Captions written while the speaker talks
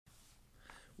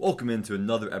Welcome into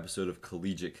another episode of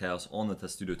Collegiate Chaos on the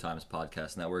Testudo Times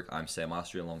Podcast Network. I'm Sam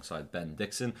Oshtry alongside Ben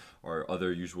Dickson. Our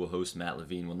other usual host, Matt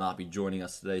Levine, will not be joining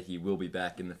us today. He will be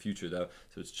back in the future, though.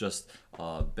 So it's just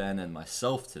Ben and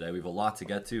myself today. We have a lot to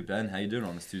get to. Ben, how you doing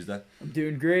on this Tuesday? I'm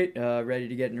doing great. Ready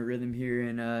to get in a rhythm here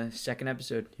in second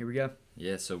episode. Here we go.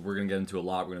 Yeah, so we're going to get into a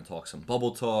lot. We're going to talk some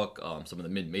bubble talk, some of the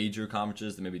mid-major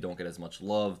conferences that maybe don't get as much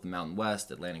love, the Mountain West,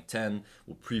 Atlantic 10.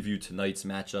 We'll preview tonight's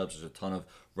matchups. There's a ton of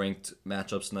ranked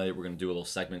matchups tonight. We're going to do a little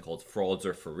segment called Frauds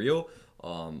Are For Real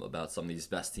about some of these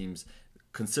best teams,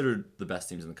 considered the best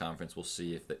teams in the conference. We'll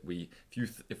see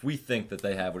if we think that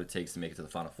they have what it takes to make it to the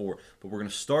Final Four. But we're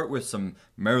going to start with some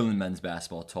Maryland men's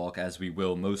basketball talk, as we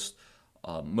will most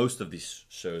of these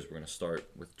shows. We're going to start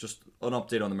with just an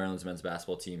update on the Maryland's men's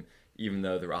basketball team. Even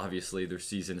though their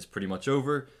season is pretty much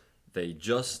over, they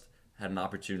just had an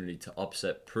opportunity to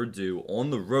upset Purdue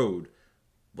on the road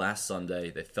last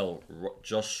Sunday. They fell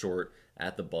just short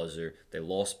at the buzzer. They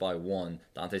lost by one.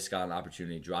 Dante Scott had an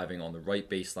opportunity driving on the right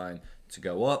baseline to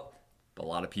go up. But a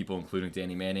lot of people, including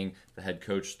Danny Manning, the head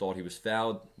coach, thought he was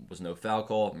fouled. Was no foul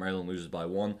call. Maryland loses by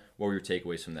one. What were your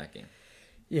takeaways from that game?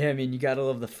 Yeah, I mean, you got to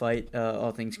love the fight,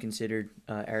 all things considered.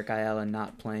 Eric Ayala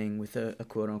not playing with a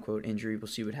quote-unquote injury. We'll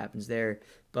see what happens there.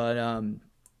 But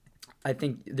I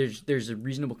think there's a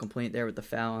reasonable complaint there with the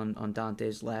foul on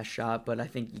Dante's last shot, but I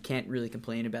think you can't really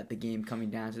complain about the game coming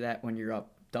down to that when you're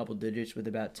up double digits with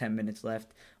about 10 minutes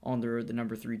left on the road, the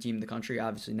number 3 team in the country.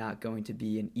 Obviously not going to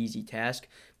be an easy task,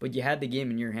 but you had the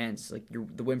game in your hands. Like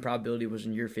the win probability was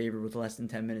in your favor with less than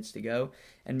 10 minutes to go,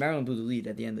 and Maryland blew the lead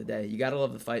at the end of the day. You got to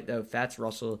love the fight, though. Fats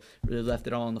Russell really left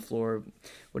it all on the floor.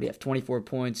 What do you have, 24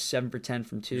 points, 7 for 10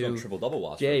 from 2. He was on triple-double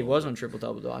watch. Yeah, he was on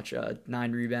triple-double watch.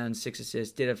 9 rebounds, 6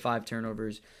 assists, did have 5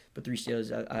 turnovers, but 3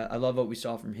 steals. I love what we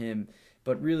saw from him.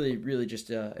 But really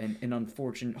just an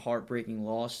unfortunate, heartbreaking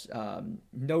loss.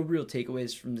 No real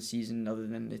takeaways from the season other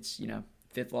than it's,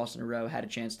 5th loss in a row, had a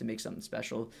chance to make something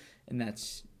special. And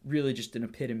that's really just an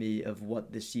epitome of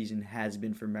what this season has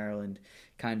been for Maryland.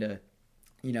 Kind of,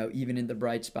 even in the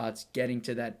bright spots, getting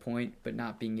to that point, but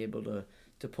not being able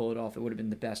to pull it off. It would have been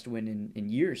the best win in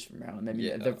years for Maryland. I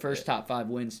mean, the first top 5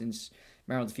 win since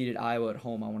Maryland defeated Iowa at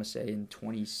home, I want to say, in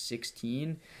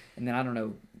 2016. And then I don't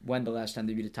know when the last time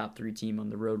they beat a top 3 team on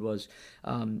the road was.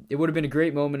 It would have been a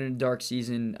great moment in a dark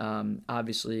season.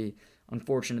 Obviously,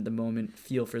 unfortunate at the moment,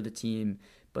 feel for the team,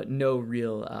 but no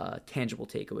real tangible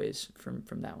takeaways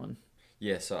from that one.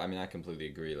 Yeah, so, I mean, I completely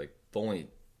agree. Like, the only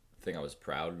thing I was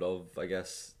proud of, I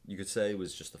guess you could say,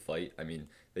 was just the fight. I mean,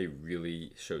 they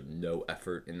really showed no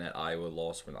effort in that Iowa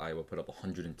loss when Iowa put up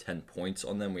 110 points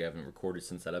on them. We haven't recorded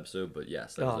since that episode, but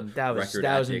yes, that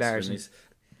was embarrassing.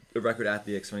 The record at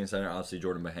the Xfinity Center. Obviously,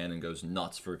 Jordan Bohannon goes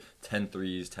nuts for 10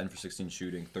 threes, 10 for 16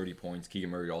 shooting, 30 points. Keegan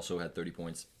Murray also had 30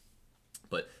 points.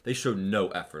 But they showed no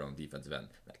effort on the defensive end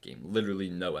that game. Literally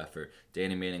no effort.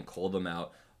 Danny Manning called them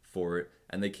out for it,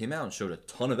 and they came out and showed a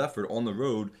ton of effort on the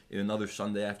road in another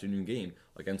Sunday afternoon game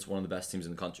against one of the best teams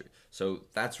in the country. So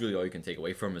that's really all you can take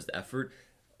away from is the effort.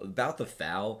 About the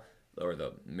foul, or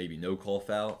the maybe no-call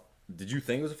foul, did you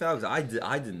think it was a foul? Because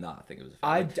I did not think it was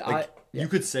a foul. You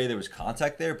could say there was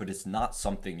contact there, but it's not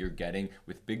something you're getting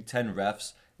with Big Ten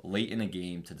refs late in a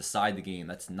game to decide the game.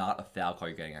 That's not a foul call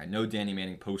you're getting. I know Danny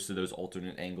Manning posted those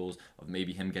alternate angles of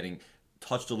maybe him getting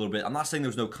touched a little bit. I'm not saying there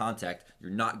was no contact.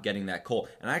 You're not getting that call.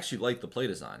 And I actually like the play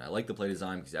design. I like the play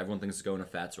design because everyone thinks it's going to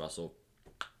Fats Russell.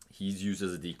 He's used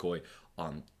as a decoy.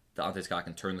 Dante Scott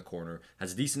can turn the corner,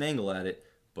 has a decent angle at it,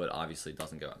 but obviously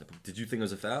doesn't go out there. Did you think it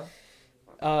was a foul?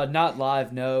 Not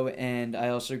live, no, and I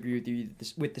also agree with you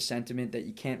with the sentiment that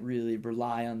you can't really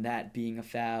rely on that being a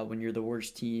foul when you're the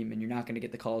worst team and you're not going to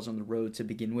get the calls on the road to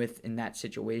begin with in that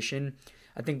situation.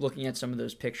 I think looking at some of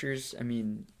those pictures, I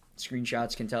mean,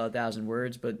 screenshots can tell 1,000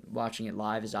 words, but watching it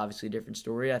live is obviously a different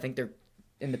story. I think they're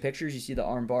in the pictures, you see the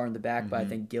arm bar in the back, but I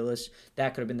think Gillis,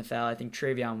 that could have been the foul. I think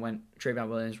Travion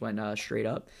Williams went straight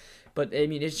up. But, I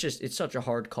mean, it's such a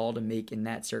hard call to make in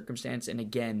that circumstance. And,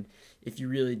 again, if you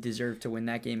really deserve to win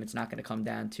that game, it's not going to come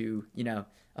down to,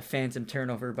 a phantom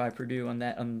turnover by Purdue on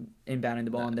inbounding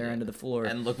the ball on their end of the floor.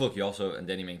 And look, you also, and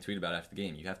Danny Manning tweeted about it after the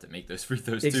game, you have to make those free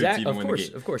throws too to even win the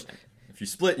game. Of course. If you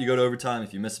split, you go to overtime.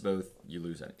 If you miss both, you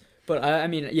lose it. But, I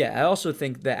mean, yeah, I also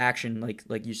think the action,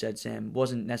 like you said, Sam,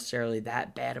 wasn't necessarily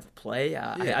that bad of a play.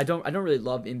 I don't really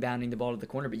love inbounding the ball to the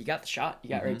corner, but you got the shot. You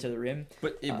got right to the rim.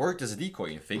 But it worked as a decoy.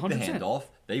 You faked 100%. The handoff.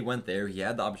 They went there. He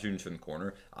had the opportunity from the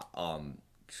corner.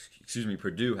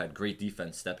 Purdue had great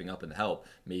defense stepping up and help.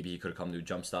 Maybe he could have come to a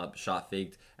jump stop, shot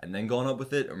faked, and then gone up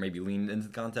with it, or maybe leaned into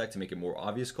the contact to make it more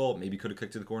obvious call. Maybe could have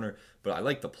kicked to the corner. But I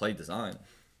like the play design.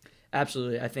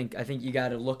 Absolutely. I think you got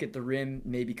to look at the rim.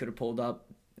 Maybe could have pulled up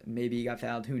Maybe he got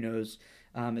fouled. Who knows?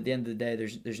 At the end of the day,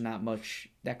 there's not much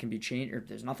that can be changed, or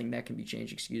there's nothing that can be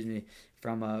changed. Excuse me,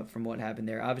 from what happened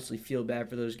there. Obviously, feel bad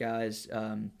for those guys.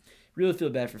 Really feel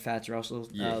bad for Fats Russell.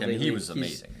 Yeah, I mean, he was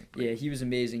amazing. Yeah, he was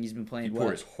amazing. He's been playing well. He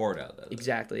poured his heart out there.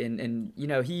 Exactly, and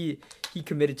he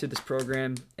committed to this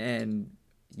program, and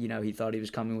he thought he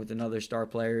was coming with another star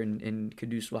player in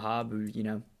Kudus Wahab,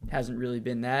 who hasn't really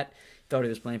been that. Thought he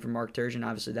was playing for Mark Turgeon.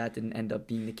 Obviously, that didn't end up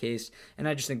being the case. And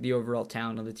I just think the overall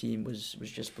talent of the team was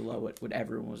just below what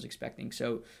everyone was expecting.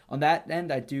 So on that end,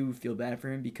 I do feel bad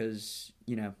for him because,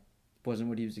 it wasn't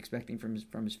what he was expecting from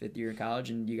his fifth year in college.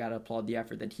 And you got to applaud the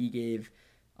effort that he gave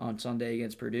on Sunday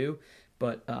against Purdue.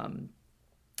 But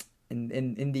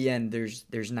in the end,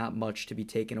 there's not much to be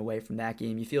taken away from that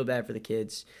game. You feel bad for the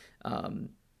kids.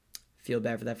 Feel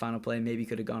bad for that final play. Maybe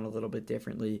could have gone a little bit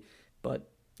differently. But,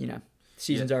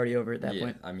 season's already over at that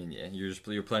point. I mean,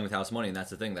 you're playing with house money, and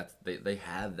that's the thing. They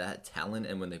have that talent,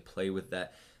 and when they play with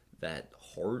that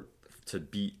heart to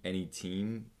beat any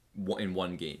team in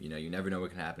one game, you never know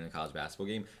what can happen in a college basketball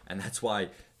game, and that's why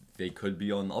they could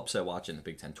be on the upset watch in the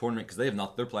Big Ten tournament because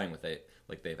they're playing with it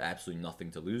like they have absolutely nothing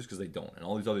to lose because they don't. And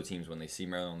all these other teams, when they see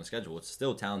Maryland on the schedule, it's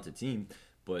still a talented team.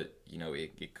 But,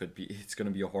 it's going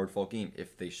to be a hard-fought game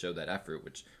if they show that effort,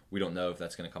 which we don't know if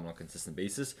that's going to come on a consistent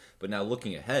basis. But now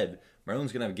looking ahead,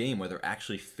 Maryland's going to have a game where they're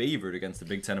actually favored against the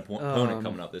Big Ten opponent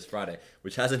coming up this Friday,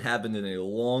 which hasn't happened in a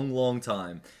long, long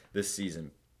time this season.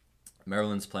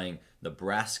 Maryland's playing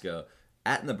Nebraska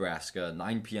at Nebraska,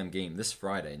 9 p.m. game this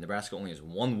Friday. Nebraska only has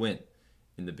one win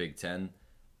in the Big Ten.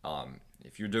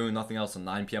 If you're doing nothing else on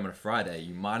 9 p.m. on a Friday,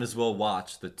 you might as well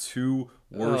watch the two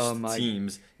worst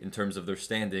teams in terms of their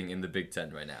standing in the Big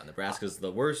Ten right now. Nebraska's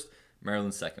the worst,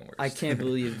 Maryland's second worst. I can't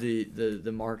believe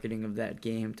the marketing of that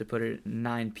game to put it at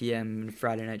 9 p.m.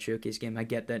 Friday night showcase game. I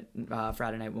get that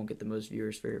Friday night won't get the most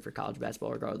viewers for college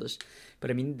basketball regardless.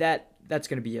 But, I mean, that's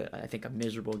going to be, I think, a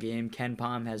miserable game. Ken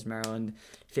Pom has Maryland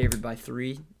favored by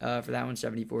 3 for that one,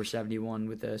 74-71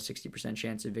 with a 60%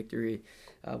 chance of victory.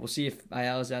 We'll see if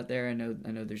Ayala's out there. I know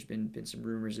there's been some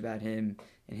rumors about him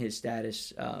and his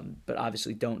status, but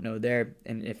obviously don't know there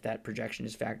and if that projection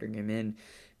is factoring him in.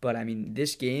 But, I mean,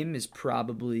 this game is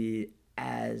probably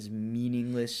as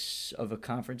meaningless of a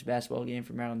conference basketball game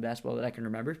for Maryland basketball that I can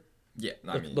remember. Yeah,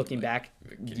 looking back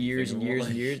years and years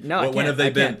and years. No, when have they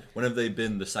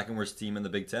been the second worst team in the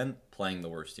Big Ten playing the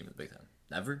worst team in the Big Ten?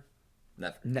 Never.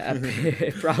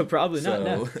 Probably not.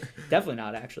 No, definitely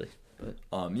not actually. But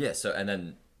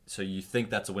So you think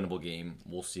that's a winnable game?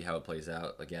 We'll see how it plays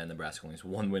out. Again, Nebraska only has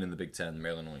 1 win in the Big Ten.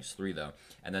 Maryland only has 3 though.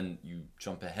 And then you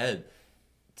jump ahead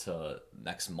to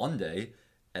next Monday,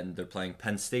 and they're playing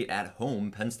Penn State at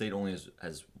home. Penn State only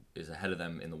is ahead of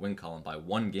them in the win column by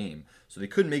 1 game. So they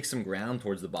could make some ground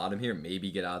towards the bottom here, maybe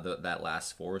get out of that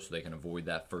last 4 so they can avoid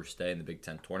that first day in the Big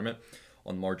Ten tournament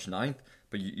on March 9th.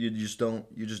 But you just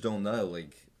don't know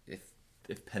like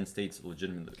if Penn State's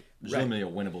legitimately a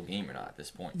winnable game or not at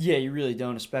this point. Yeah, you really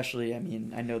don't, especially, I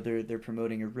mean, I know they're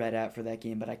promoting a red app for that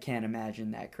game, but I can't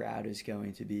imagine that crowd is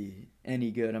going to be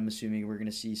any good. I'm assuming we're going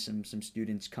to see some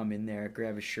students come in there,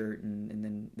 grab a shirt,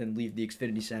 and then leave the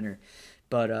Xfinity Center.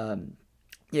 But,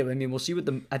 yeah, I mean, we'll see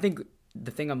I think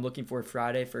the thing I'm looking for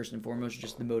Friday, first and foremost, is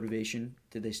just the motivation.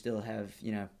 Do they still have,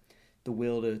 the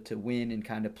will to win and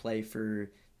kind of play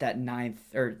for that the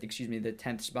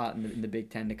 10th spot in the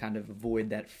Big Ten to kind of avoid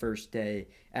that first day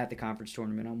at the conference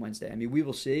tournament on Wednesday. I mean, we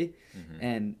will see. Mm-hmm.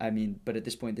 And, I mean, but at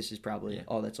this point, this is probably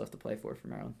all that's left to play for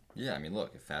Maryland. Yeah, I mean,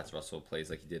 look, if Fats Russell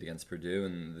plays like he did against Purdue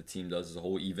and the team does as a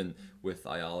whole, even with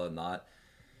Ayala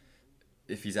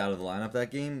if he's out of the lineup that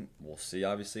game, we'll see,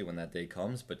 obviously, when that day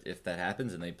comes. But if that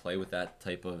happens and they play with that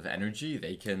type of energy,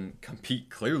 they can compete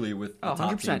clearly with the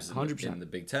top teams 100%. In the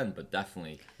Big Ten. But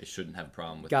definitely, they shouldn't have a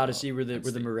problem with Got to see where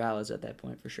the morale is at that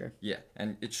point, for sure. Yeah,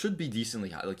 and it should be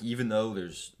decently high. Like, even though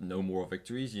there's no moral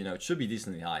victories, it should be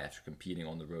decently high after competing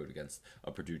on the road against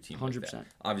a Purdue team 100%. Like that.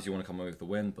 Obviously, you want to come away with the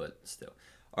win, but still.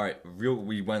 All right,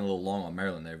 we went a little long on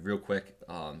Maryland there. Real quick,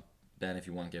 Ben, if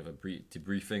you want to give a brief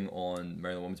debriefing on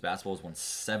Maryland women's basketball, has won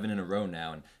 7 in a row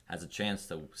now and has a chance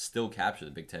to still capture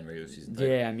the Big Ten regular season title.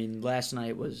 Yeah, I mean, last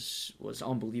night was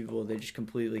unbelievable. They just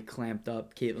completely clamped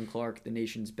up Caitlin Clark, the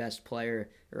nation's best player,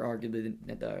 or arguably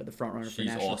the front runner for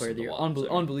National Player of the Year.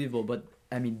 Unbelievable, but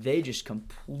I mean, they just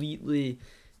completely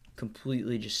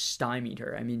just stymied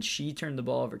her. I mean, she turned the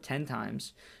ball over 10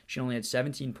 times. She only had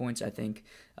 17 points, I think,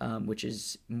 which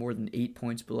is more than 8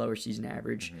 points below her season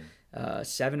average. Mm-hmm.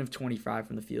 7 of 25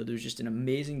 from the field. It was just an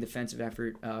amazing defensive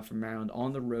effort from Maryland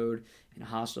on the road in a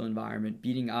hostile environment,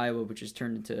 beating Iowa, which has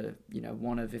turned into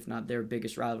one of, if not their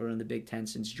biggest rival in the Big Ten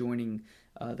since joining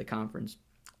the conference.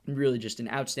 Really just an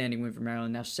outstanding win for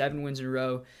Maryland. Now 7 wins in a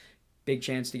row. Big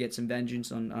chance to get some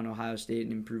vengeance on Ohio State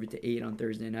and improve it to 8 on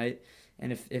Thursday night.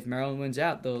 And if Maryland wins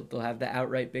out, they'll have the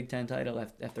outright Big Ten title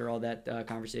after all that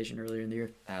conversation earlier in the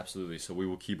year. Absolutely. So we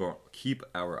will keep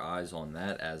our eyes on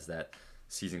that as that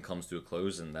season comes to a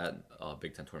close, and that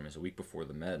Big Ten tournament is a week before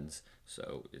the men's.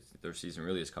 So their season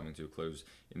really is coming to a close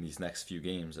in these next few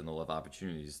games, and they'll have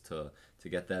opportunities to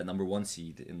get that number 1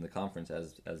 seed in the conference,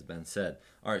 as Ben said.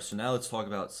 All right, so now let's talk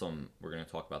about we're going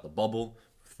to talk about the bubble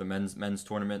for the men's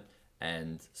tournament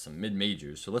and some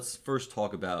mid-majors. So let's first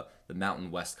talk about the Mountain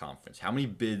West Conference. How many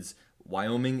bids?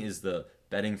 Wyoming is the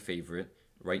betting favorite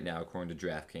right now, according to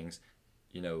DraftKings.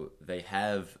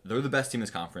 They're the best team in this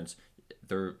conference.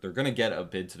 They're going to get a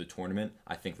bid to the tournament,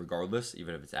 I think, regardless,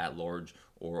 even if it's at large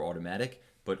or automatic.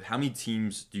 But how many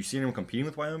teams do you see anyone competing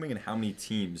with Wyoming, and how many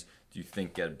teams do you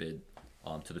think get a bid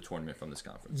to the tournament from this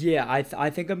conference? Yeah, I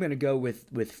think I'm going to go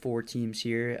with 4 teams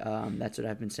here. That's what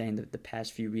I've been saying the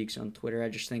past few weeks on Twitter. I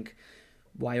just think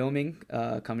Wyoming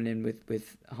coming in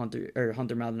with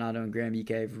Hunter Maldonado and Graham Ike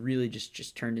have really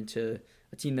just turned into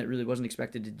a team that really wasn't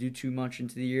expected to do too much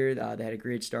into the year. They had a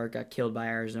great start, got killed by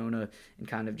Arizona, and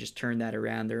kind of just turned that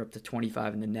around. They're up to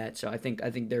 25 in the net, so I think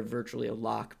they're virtually a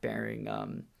lock, bearing.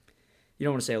 You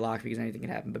don't want to say a lock because anything can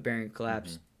happen, but bearing a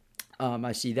collapse. Mm-hmm.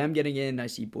 I see them getting in. I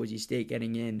see Boise State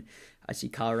getting in. I see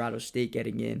Colorado State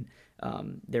getting in.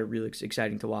 They're really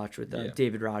exciting to watch with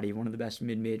David Roddy, one of the best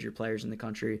mid-major players in the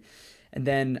country. And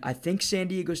then I think San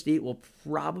Diego State will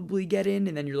probably get in,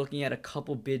 and then you're looking at a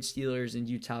couple bid stealers in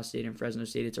Utah State and Fresno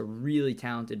State. It's a really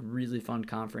talented, really fun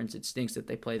conference. It stinks that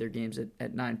they play their games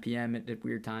at 9 p.m. at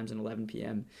weird times and 11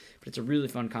 p.m., but it's a really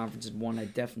fun conference and one I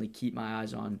definitely keep my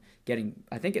eyes on getting,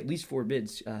 I think, at least 4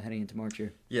 bids heading into March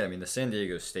here. Yeah, I mean, the San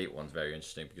Diego State one's very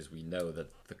interesting because we know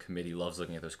that the committee loves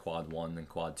looking at those quad 1 and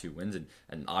quad 2 wins,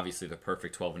 and obviously the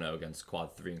perfect 12-0 against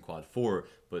quad 3 and quad 4,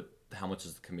 but how much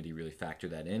does the committee really factor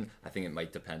that in? I think it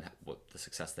might depend what the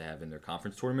success they have in their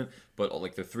conference tournament. But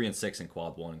like they're 3-6 in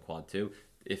quad 1 and quad 2.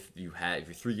 If you're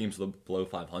 3 games below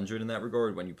 500 in that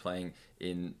regard, when you're playing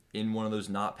in one of those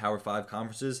not Power 5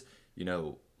 conferences,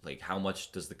 like how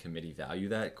much does the committee value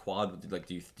that quad? Like,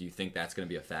 do you think that's going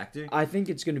to be a factor? I think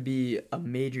it's going to be a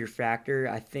major factor.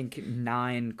 I think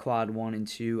 9 quad 1 and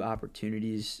 2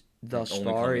 opportunities thus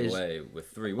far is only coming away with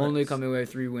 3 wins. Only coming away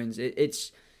with 3 wins.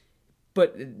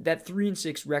 But that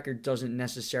 3-6 record doesn't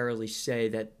necessarily say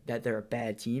that they're a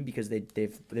bad team because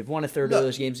they've won a third of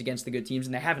those games against the good teams,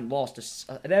 and they haven't lost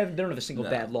they don't have a single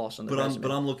bad loss on the resume.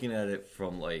 But I'm looking at it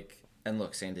from and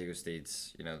look, San Diego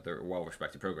State's they're a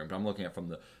well-respected program, but I'm looking at it from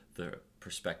the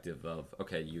perspective of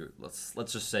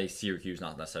let's just say Syracuse,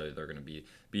 not necessarily they're going to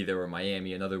be there, or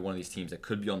Miami, another one of these teams that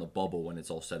could be on the bubble when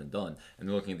it's all said and done, and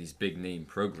they're looking at these big name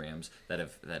programs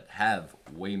that have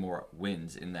way more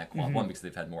wins in that quad 1 because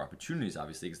they've had more opportunities,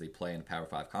 obviously, because they play in a Power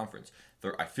 5 conference.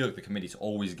 I feel like the committee's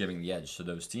always giving the edge to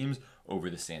those teams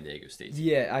over the San Diego State team.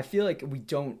 Yeah, I feel like we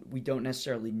don't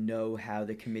necessarily know how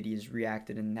the committee has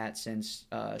reacted in that sense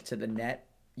to the net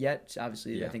yet.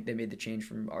 Obviously, yeah. I think they made the change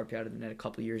from RPI to the net a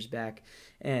couple years back,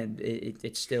 and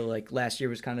it's still like last year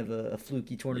was kind of a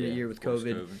fluky tournament year with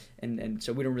COVID, and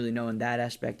so we don't really know in that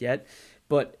aspect yet.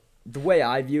 But the way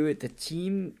I view it,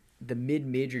 the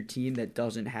mid-major team that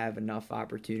doesn't have enough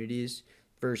opportunities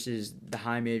versus the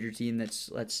high major team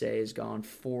that's, let's say, has gone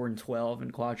 4-12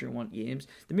 in quadrant 1 games,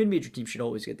 the mid-major team should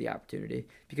always get the opportunity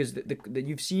because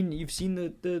you've seen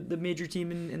the major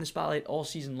team in the spotlight all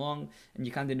season long, and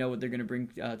you kind of know what they're going to bring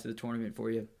to the tournament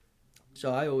for you.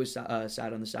 So I always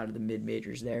side on the side of the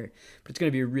mid-majors there. But it's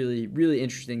going to be a really, really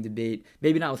interesting debate.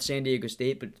 Maybe not with San Diego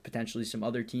State, but potentially some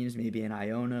other teams, maybe in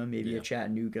Iona, maybe a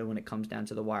Chattanooga when it comes down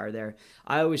to the wire there.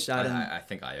 I always side on... I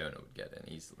think Iona would get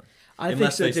in easily.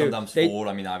 Unless they sometimes fold.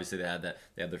 I mean, obviously they had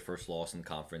their first loss in the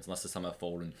conference. Unless they somehow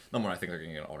fold, and number one, I think they're going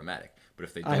to get an automatic. But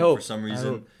if they don't for some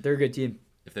reason, they're a good team.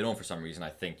 If they don't for some reason, I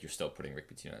think you're still putting Rick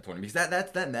Pitino in that tournament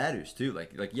because that matters too.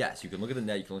 Like yes, you can look at the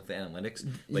net, you can look at the analytics.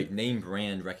 Like name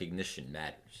brand recognition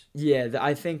matters. Yeah,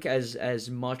 I think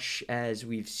as much as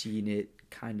we've seen it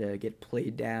kind of get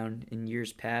played down in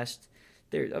years past,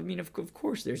 there. I mean, of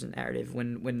course, there's a narrative.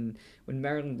 When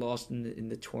Maryland lost in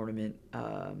the tournament,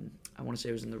 I want to say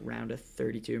it was in the round of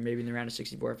 32, or maybe in the round of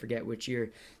 64. I forget which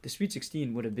year. The Sweet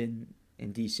 16 would have been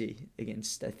in DC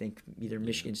against, I think, either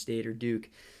Michigan State or Duke.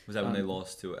 Was that when they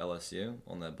lost to LSU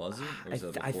on that buzzer? Or was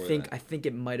I think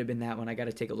it might have been that one. I got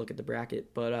to take a look at the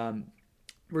bracket, but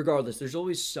regardless, there's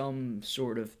always some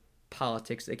sort of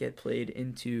politics that get played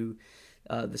into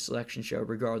the selection show,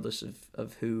 regardless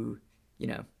of who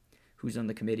who's on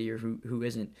the committee or who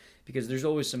isn't, because there's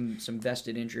always some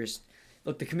vested interest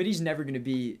look, the committee's never going to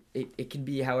be, it can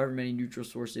be however many neutral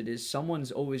source it is.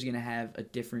 Someone's always going to have a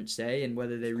different say, and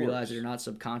whether they realize it or not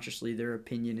subconsciously, their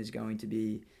opinion is going to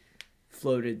be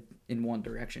floated in one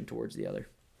direction towards the other.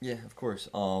 Yeah, of course.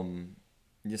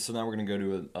 Yeah, so now we're going to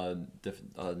go to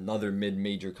another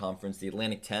mid-major conference, the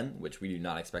Atlantic 10, which we do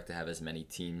not expect to have as many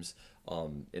teams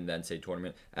in the NCAA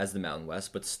tournament as the Mountain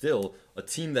West, but still a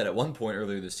team that at one point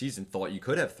earlier this season thought you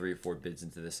could have 3 or 4 bids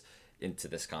into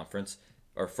this conference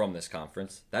or from this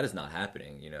conference. That is not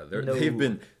happening. They've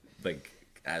been like,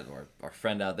 as our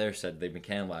friend out there said, they've been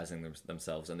cannibalizing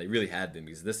themselves, and they really have been,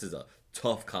 because this is a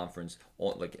tough conference.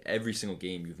 Like every single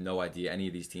game, you have no idea any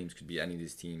of these teams could be any of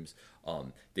these teams.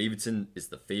 Davidson is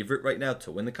the favorite right now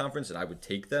to win the conference, and I would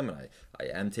take them, and I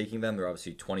am taking them. They're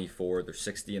obviously 24. They're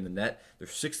 60 in the net. They're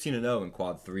 16-0 in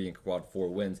quad 3 and quad 4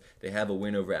 wins. They have a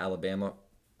win over Alabama,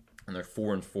 and they're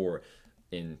 4-4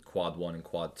 in quad 1 and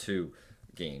quad 2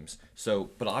 games.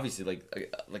 So, but obviously,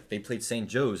 like they played St.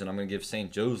 Joe's, and I'm going to give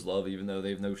St. Joe's love, even though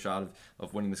they have no shot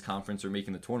of winning this conference or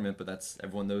making the tournament. But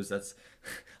everyone knows that's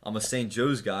I'm a St.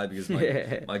 Joe's guy because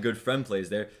my good friend plays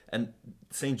there, and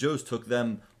St. Joe's took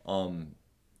them down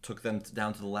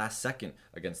to the last second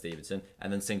against Davidson,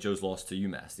 and then St. Joe's lost to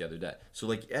UMass the other day. So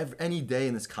like any day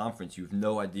in this conference, you have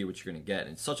no idea what you're going to get,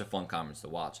 and it's such a fun conference to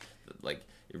watch. Like,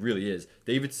 it really is.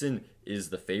 Davidson is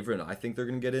the favorite, and I think they're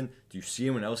going to get in. Do you see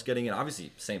anyone else getting in?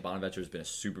 Obviously, St. Bonaventure has been a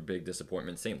super big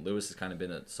disappointment. St. Louis has kind of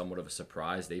been somewhat of a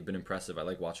surprise. They've been impressive. I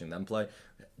like watching them play.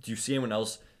 Do you see anyone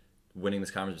else winning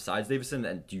this conference besides Davidson?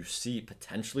 And do you see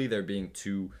potentially there being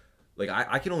 2? Like,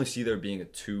 I can only see there being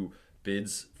 2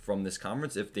 bids from this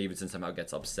conference if Davidson somehow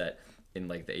gets upset in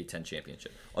like the A10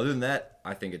 championship. Other than that,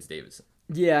 I think it's Davidson.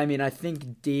 Yeah, I mean, I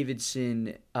think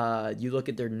Davidson, you look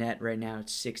at their net right now,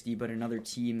 it's 60, but another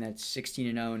team that's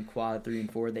 16-0 in quad 3 and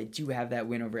 4, they do have that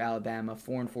win over Alabama,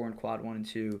 4-4 in quad 1 and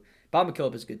 2. Bob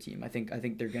McKillop is a good team. I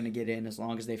think they're going to get in as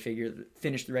long as they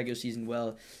finish the regular season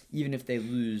well, even if they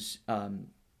lose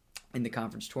in the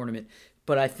conference tournament.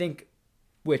 But I think,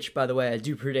 which, by the way, I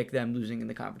do predict them losing in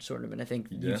the conference tournament. I think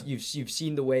you've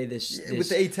seen the way this with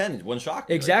the A10, one shock.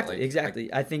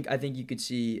 Exactly. I think you could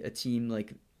see a team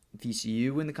like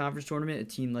VCU win the conference tournament, a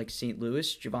team like St.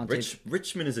 Louis,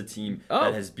 Richmond is a team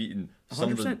that has beaten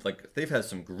some 100%. of the, they've had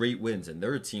some great wins, and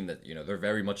they're a team that, they're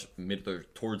very much they're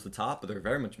towards the top, but they're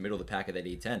very much middle of the pack of that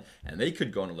A10, and they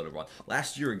could go on a little run.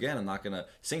 Last year, again,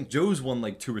 St. Joe's won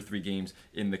like 2 or 3 games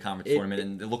in the conference tournament,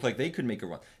 and it looked like they could make a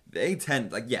run. The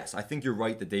A10, yes, I think you're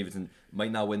right that Davidson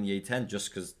might not win the A10 just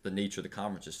because the nature of the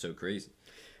conference is so crazy.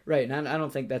 Right, and I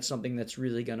don't think that's something that's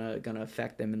really gonna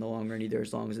affect them in the long run either,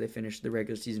 as long as they finish the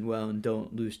regular season well and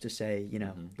don't lose to, say,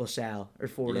 LaSalle or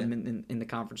Fordham in the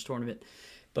conference tournament.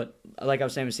 But like I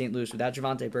was saying with St. Louis, without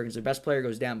Javonte Perkins, their best player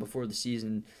goes down before the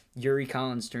season. Yuri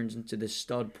Collins turns into this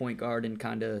stud point guard and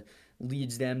kind of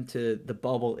leads them to the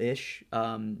bubble-ish.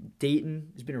 Dayton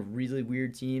has been a really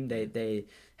weird team. They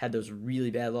had those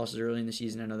really bad losses early in the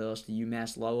season. I know they lost to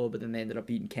UMass Lowell, but then they ended up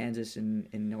beating Kansas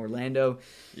in Orlando.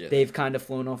 Yeah. They've kind of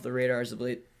flown off the radars of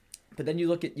late. But then you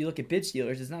look at bid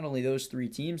stealers. It's not only those 3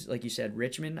 teams, like you said,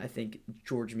 Richmond. I think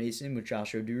George Mason with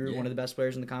Josh O'Doer, one of the best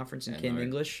players in the conference, and Kim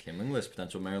English. Kim English,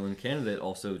 potential Maryland candidate.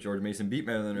 Also, George Mason beat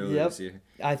Maryland earlier this year.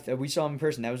 We saw him in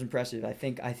person. That was impressive. I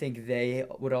think they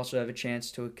would also have a chance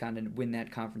to kind of win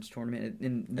that conference tournament.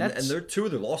 And their 2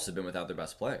 of their losses have been without their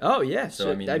best player. Oh yeah.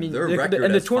 So I mean their record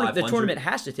and the tournament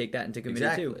has to take that into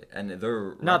committee too. And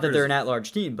their not that they're an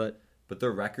at-large team, but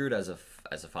their record as a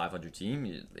 500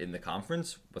 team in the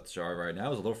conference, what they are right now,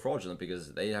 is a little fraudulent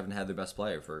because they haven't had their best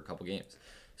player for a couple games.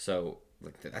 So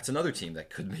that's another team that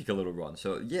could make a little run.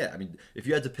 So yeah, I mean, if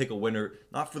you had to pick a winner,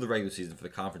 not for the regular season, for the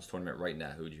conference tournament right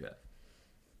now, who would you have?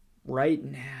 Right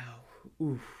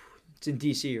now, it's in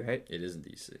DC, right? It is in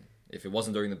DC. If it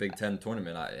wasn't during the Big Ten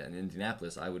tournament in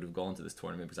Indianapolis, I would have gone to this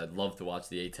tournament because I'd love to watch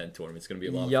the A10 tournament. It's going to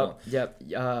be a lot of fun. Yep.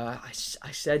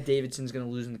 I said Davidson's going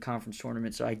to lose in the conference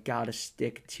tournament, so I got to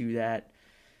stick to that.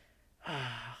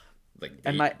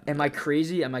 Am I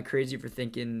crazy? Am I crazy for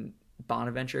thinking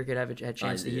Bonaventure could have a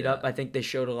chance to heat up? I think they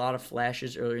showed a lot of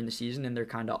flashes earlier in the season, and they're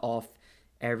kind of off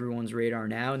everyone's radar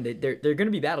now. And they're going to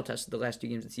be battle tested the last 2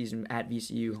 games of the season at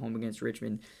VCU, home against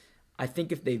Richmond. I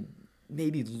think if they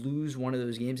maybe lose one of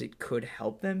those games, it could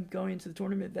help them going into the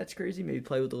tournament. That's crazy. Maybe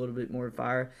play with a little bit more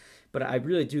fire. But I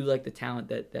really do like the talent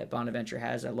that Bonaventure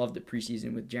has. I loved the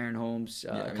preseason with Jaron Holmes,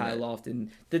 Kyle Lofton.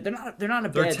 They're not a bad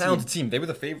team. They're a talented team. They were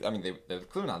the favorite. I mean, they're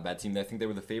clearly not a bad team. I think they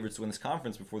were the favorites to win this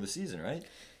conference before the season, right?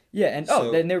 Yeah, and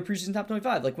then they were preseason top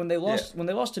 25. Like when they lost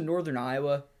to Northern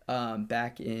Iowa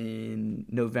back in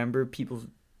November, people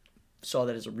saw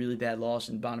that as a really bad loss,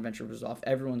 and Bonaventure was off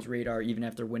everyone's radar even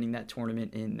after winning that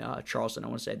tournament in Charleston. I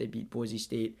want to say they beat Boise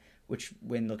State which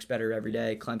win looks better every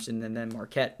day. Clemson and then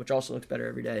Marquette, which also looks better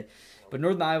every day. But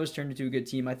Northern Iowa's turned into a good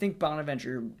team. I think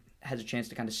Bonaventure has a chance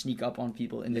to kind of sneak up on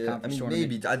people in the conference tournament.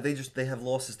 Maybe they have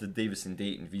losses to Davis and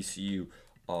Dayton, VCU,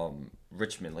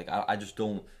 Richmond. Like I just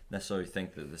don't necessarily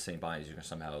think that the St. Bonnie's are going to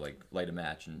somehow like light a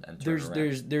match and turn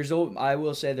around. I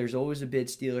will say there's always a bid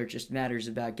stealer. It just matters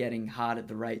about getting hot at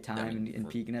the right time and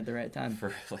peaking at the right time.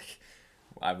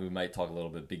 We might talk a little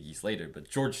bit Big East later, but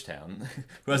Georgetown,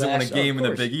 who hasn't won a game in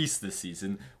the Big East this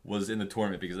season, was in the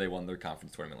tournament because they won their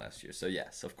conference tournament last year. So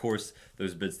yes, of course,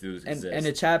 those bid stealers exist. And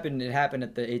it's happened. It happened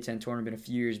at the A10 tournament a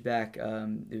few years back.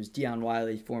 It was Deion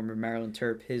Wiley, former Maryland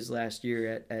Terp, his last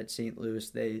year at St. Louis.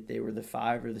 They were the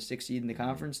 5 or the 6 seed in the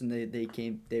conference, and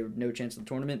they were no chance in the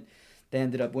tournament. They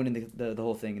ended up winning the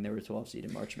whole thing, and they were 12 seed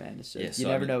in March Madness. So you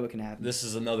never know what can happen. This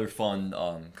is another fun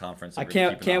conference. I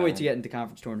can't wait to get into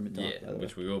conference tournament talk. Yeah,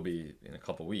 which we will be in a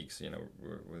couple weeks. You know,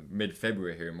 we're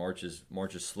mid-February here. March is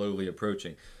slowly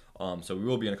approaching, so we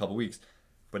will be in a couple weeks.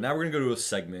 But now we're gonna go to a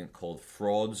segment called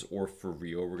Frauds or For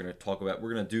Real. We're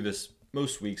gonna do this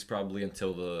most weeks probably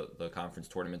until the conference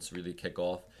tournaments really kick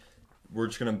off. We're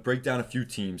just gonna break down a few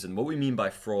teams, and what we mean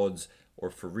by frauds or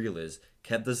for real is,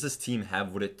 does this team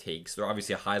have what it takes? They're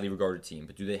obviously a highly regarded team,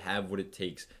 but do they have what it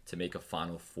takes to make a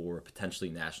Final Four, potentially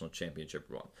national championship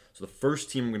run? So the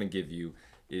first team I'm going to give you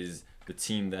is the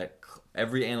team that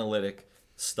every analytic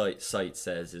site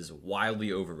says is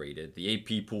wildly overrated. The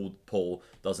AP poll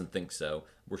doesn't think so.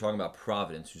 We're talking about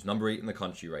Providence, who's number 8 in the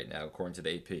country right now, according to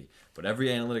the AP. But every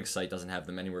analytics site doesn't have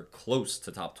them anywhere close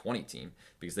to top 20 team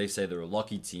because they say they're a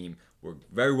lucky team. We're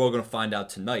very well going to find out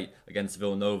tonight against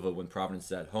Villanova when Providence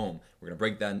is at home. We're going to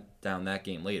break down that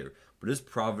game later. But is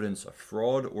Providence a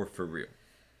fraud or for real?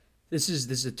 This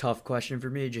is a tough question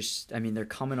for me. They're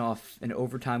coming off an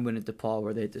overtime win at DePaul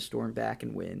where they had to storm back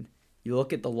and win. You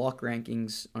look at the luck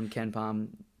rankings on KenPom,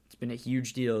 it's been a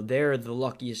huge deal. They're the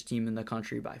luckiest team in the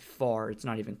country by far. It's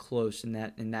not even close in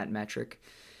that metric.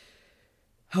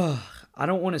 I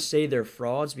don't want to say they're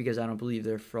frauds because I don't believe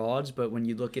they're frauds, but when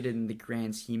you look at it in the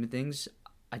grand scheme of things,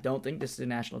 I don't think this is a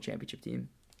national championship team.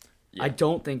 Yeah. I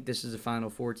don't think this is a Final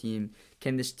Four team.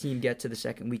 Can this team get to the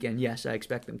second weekend? Yes, I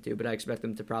expect them to, but I expect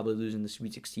them to probably lose in the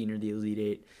Sweet 16 or the Elite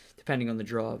 8, depending on the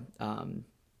draw.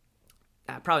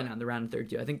 Probably not in the round of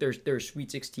 32. I think they're a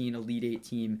Sweet 16, Elite 8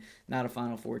 team, not a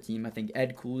Final Four team. I think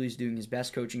Ed Cooley's doing his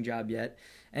best coaching job yet.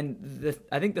 And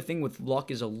I think the thing with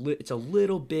luck is it's a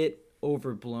little bit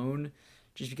overblown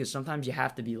just because sometimes you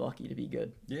have to be lucky to be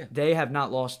good. Yeah. They have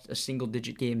not lost a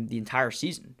single-digit game the entire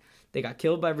season. They got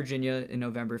killed by Virginia in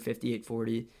November,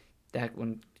 58-40. That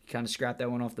one, kind of scrapped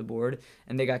that one off the board.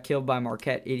 And they got killed by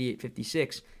Marquette,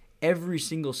 88-56. Every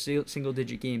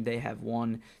single-digit game they have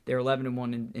won. They're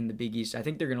 11-1 in the Big East. I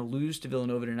think they're going to lose to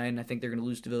Villanova tonight, and I think they're going to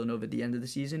lose to Villanova at the end of the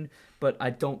season. But I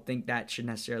don't think that should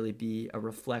necessarily be a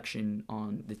reflection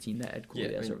on the team that Ed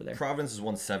Cooley has over there. Providence has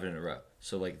won 7 in a row.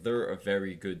 So, they're a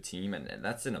very good team, and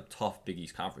that's in a tough Big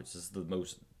East conference. This is the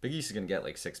most – Big East is going to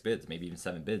get 6 bids, maybe even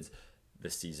 7 bids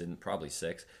this season, probably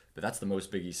 6. But that's the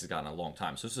most Big East has gotten in a long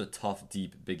time. So this is a tough,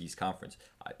 deep Big East conference.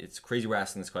 It's crazy we're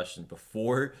asking this question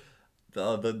before –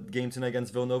 the game tonight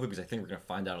against Villanova because I think we're going to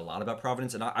find out a lot about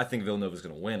Providence, and I think Villanova is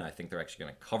going to win. I think they're actually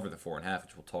going to cover the 4.5,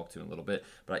 which we'll talk to in a little bit.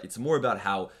 But it's more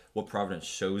about what Providence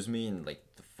shows me and the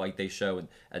fight they show,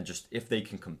 and just if they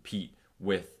can compete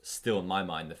with, still in my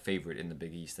mind, the favorite in the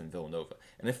Big East and Villanova.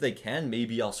 And if they can,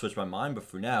 maybe I'll switch my mind. But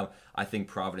for now, I think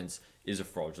Providence is a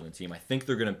fraudulent team. I think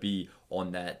they're going to be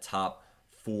on that top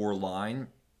 4 line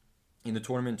in the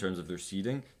tournament in terms of their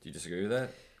seeding. Do you disagree with that?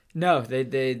 No,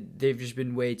 they've just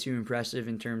been way too impressive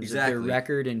in terms of their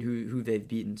record and who they've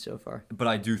beaten so far. But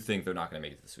I do think they're not going to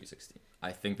make it to the Sweet 16.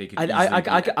 I think they could.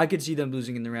 I could see them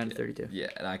losing in the round of 32. Yeah,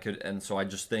 and so I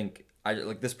just think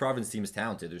this Providence team is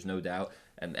talented. There's no doubt,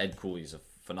 and Ed Cooley's a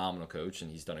phenomenal coach, and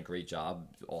he's done a great job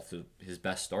off his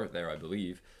best start there, I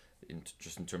believe.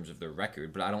 In terms of their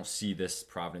record, but I don't see this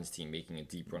Providence team making a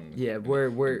deep run in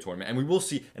the tournament, and we will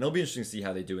see, and it'll be interesting to see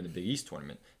how they do in the Big East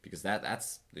tournament because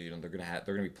that's they're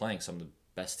gonna be playing some of the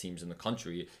best teams in the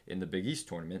country in the Big East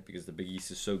tournament because the Big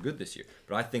East is so good this year.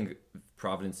 But I think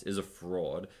Providence is a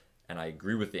fraud, and I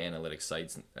agree with the analytics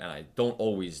sites, and I don't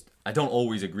always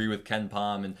agree with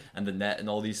KenPom and the net and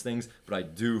all these things, but I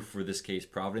do for this case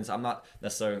Providence. I'm not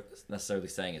necessarily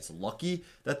saying it's lucky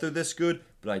that they're this good,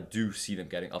 but I do see them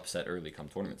getting upset early come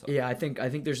tournament time. Yeah, I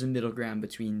think there's a middle ground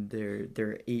between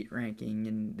their 8 ranking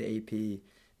in the AP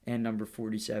and number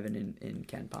 47 in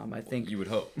KenPom. I think you would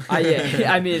hope.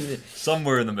 I mean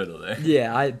somewhere in the middle there.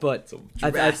 Yeah, but it's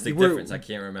a drastic difference. I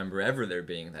can't remember ever there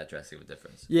being that drastic of a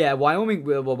difference. Yeah, Wyoming's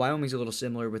a little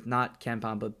similar with not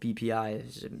KenPom but BPI.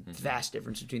 There's a vast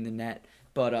difference between the net.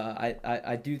 But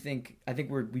I think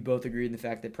we both agree in the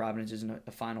fact that Providence isn't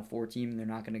a Final Four team. They're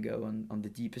not going to go on the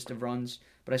deepest of runs.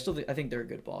 But I think they're a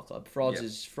good ball club. Frauds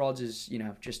is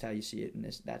just how you see it in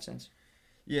that sense.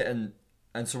 Yeah,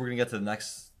 and so we're gonna get to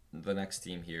the next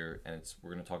team here, and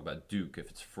we're gonna talk about Duke, if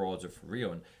it's frauds or for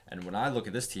real. And when I look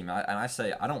at this team, I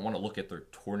say I don't want to look at their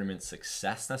tournament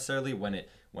success necessarily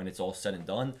when it's all said and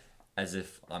done, as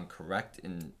if I'm correct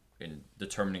in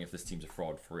determining if this team's a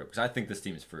fraud for real. Because I think this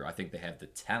team is for real. I think they have the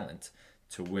talent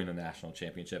to win a national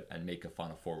championship and make a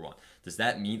Final Four run. Does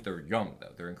that mean they're young,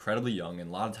 though? They're incredibly young, and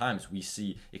a lot of times we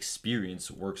see experience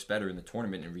works better in the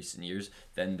tournament in recent years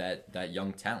than that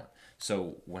young talent.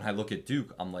 So when I look at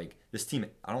Duke, I'm like, this team,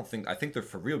 I think they're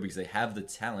for real because they have the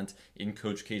talent in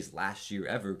Coach K's last year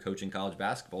ever coaching college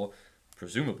basketball,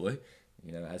 presumably.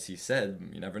 As he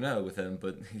said, you never know with him,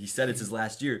 but he said it's his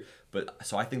last year. But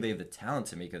so I think they have the talent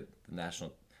to make a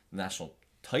national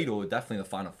title, definitely the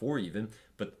Final Four even.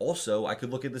 But also, I could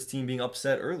look at this team being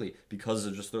upset early because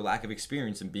of just their lack of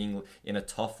experience and being in a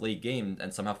tough late game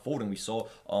and somehow folding. We saw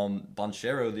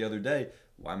Bonchero the other day.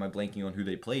 Why am I blanking on who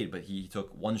they played? But he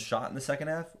took one shot in the second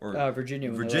half, or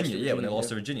Virginia. When they lost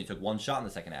to Virginia, he took one shot in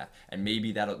the second half, and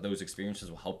maybe those experiences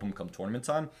will help them come tournament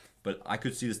time. But I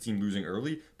could see this team losing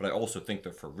early, but I also think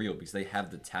they're for real because they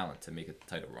have the talent to make a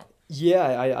title run.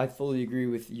 Yeah, I fully agree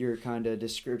with your kind of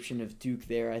description of Duke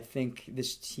there. I think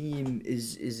this team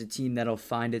is a team that'll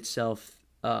find itself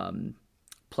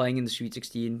playing in the Sweet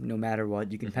 16 no matter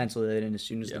what. You can pencil it in as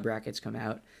soon as the brackets come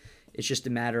out. It's just a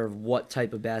matter of what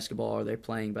type of basketball are they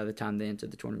playing by the time they enter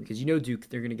the tournament. Because Duke,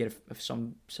 they're going to get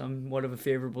somewhat of a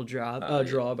favorable draw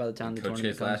by the time the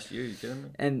tournament comes. Last year, you kidding me?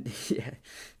 And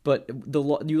but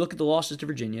you look at the losses to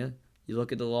Virginia, you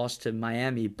look at the loss to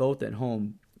Miami, both at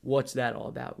home. What's that all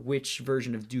about? Which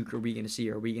version of Duke are we going to see?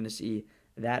 Are we going to see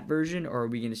that version, or are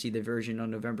we going to see the version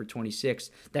on November 26th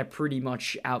that pretty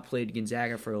much outplayed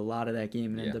Gonzaga for a lot of that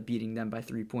game and ended up beating them by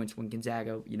 3 points when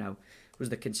Gonzaga, was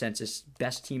the consensus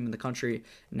best team in the country.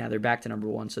 Now they're back to number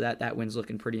one, so that win's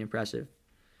looking pretty impressive.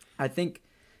 I think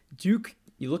Duke,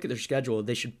 you look at their schedule,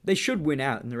 they should win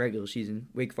out in the regular season.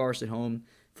 Wake Forest at home,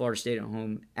 Florida State at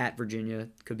home, at Virginia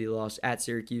could be a loss, at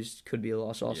Syracuse could be a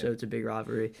loss also. It's a big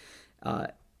rivalry.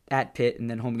 At Pitt, and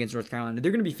then home against North Carolina.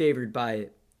 They're going to be favored by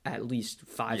at least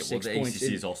 6 points. The ACC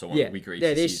is also one of the weaker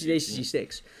ACCs. The ACC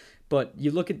stinks. But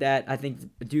you look at that, I think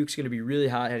Duke's going to be really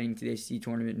hot heading to the ACC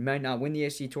tournament. Might not win the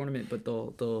ACC tournament, but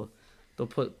they'll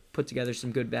put together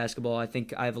some good basketball. I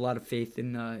think I have a lot of faith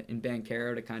in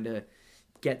Banchero to kind of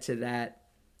get to that,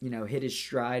 hit his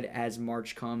stride as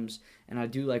March comes. And I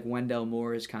do like Wendell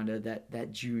Moore as kind of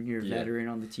that junior veteran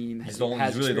on the team. He's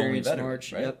really the only veteran,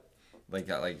 March. Right? Yep.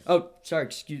 Oh, sorry.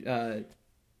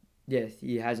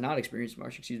 He has not experienced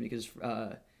March. Because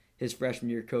his freshman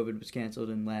year COVID was canceled,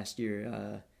 and last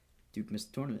year Duke missed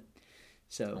the tournament.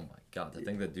 So. Oh my God! I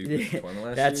think that Duke missed the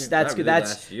tournament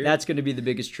last year. That's going to be the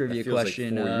biggest trivia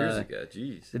question. Like 4 years ago.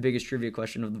 Jeez. The biggest trivia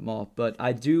question of them all. But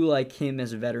I do like him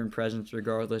as a veteran presence.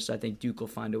 Regardless, I think Duke will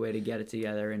find a way to get it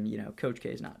together, and Coach K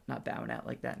is not bowing out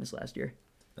like that in his last year.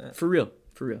 For real.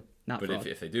 But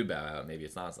if they do bow out, maybe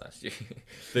it's not his last year.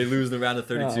 If they lose in the round of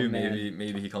 32,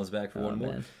 maybe he comes back for one more.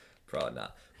 Man. Probably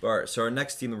not. But all right, so our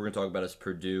next team that we're going to talk about is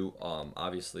Purdue.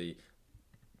 Obviously,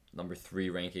 number 3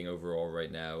 ranking overall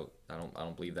right now. I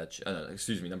don't believe that.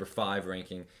 Number 5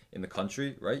 ranking in the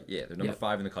country, right? Yeah, they're number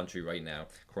 5 in the country right now,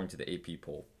 according to the AP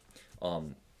poll.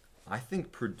 I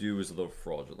think Purdue is a little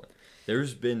fraudulent.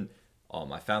 There's been,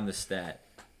 I found this stat.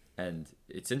 And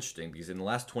it's interesting because in the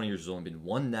last 20 years, there's only been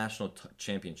one national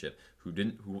championship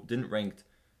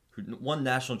one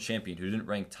national champion who didn't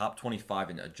rank top 25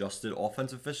 in adjusted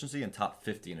offensive efficiency and top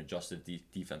 50 in adjusted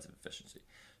defensive efficiency.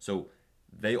 So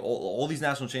they all these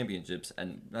national championships,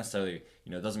 and necessarily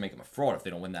it doesn't make them a fraud if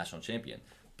they don't win national champion.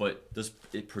 But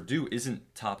Purdue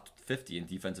isn't top 50 in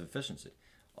defensive efficiency.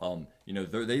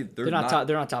 They're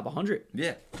not top 100.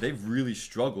 Yeah, they've really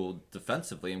struggled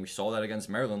defensively, and we saw that against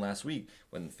Maryland last week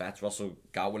when Fats Russell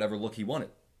got whatever look he wanted.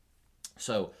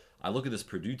 So I look at this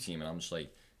Purdue team, and I'm just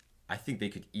like, I think they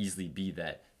could easily be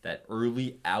that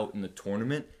early out in the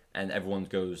tournament, and everyone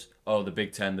goes, oh, the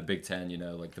Big Ten,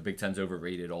 like the Big Ten's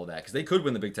overrated, all that, because they could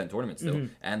win the Big Ten tournament still,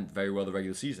 and very well the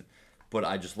regular season. But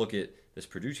I just look at this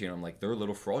Purdue team, and I'm like, they're a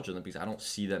little fraudulent because I don't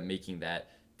see them making that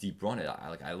deep run.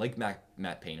 I like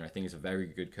Matt Painter. I think he's a very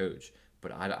good coach,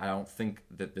 but I don't think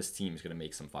that this team is going to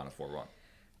make some Final Four run.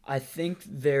 I think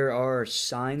there are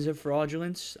signs of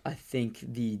fraudulence. I think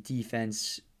the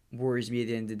defense worries me at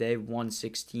the end of the day.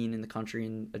 116 in the country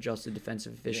in adjusted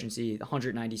defensive efficiency, the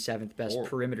 197th best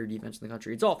perimeter defense in the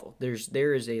country. It's awful.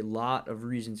 There is a lot of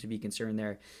reason to be concerned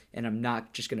there, and I'm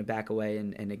not just going to back away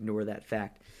and ignore that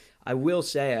fact. I will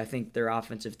say I think their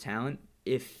offensive talent,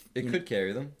 if It could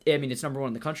carry them. I mean, it's number one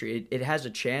in the country. It has a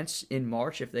chance in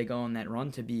March if they go on that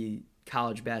run to be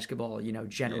college basketball,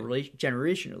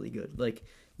 generationally good. Like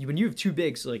when you have two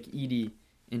bigs like Edie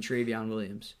and Travion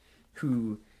Williams,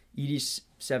 who Edie's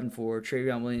 7'4",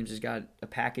 Travion Williams has got a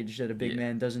package that a big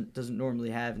man doesn't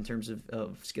normally have in terms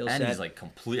of skill set. And he's like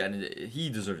he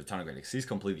deserves a ton of credit because he's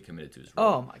completely committed to his role.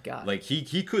 Oh my god! Like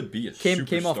he could be a came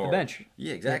superstar. off the bench.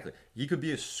 Yeah, exactly. He could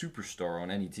be a superstar on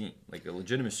any team, like a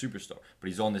legitimate superstar. But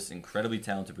he's on this incredibly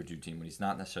talented Purdue team when he's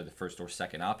not necessarily the first or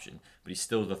second option, but he's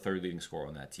still the third leading scorer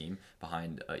on that team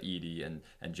behind Edie and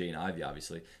Jane Ivey,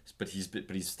 obviously. But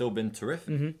he's still been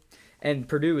terrific. Mm-hmm. And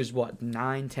Purdue is what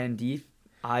 9-10 deep.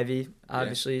 Ivy,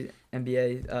 obviously,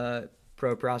 NBA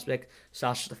pro prospect.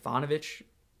 Sasha Stefanovic,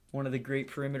 one of the great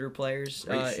perimeter players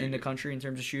in the country in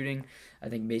terms of shooting. I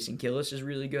think Mason Gillis is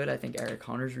really good. I think Eric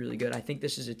Hunter's really good. I think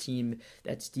this is a team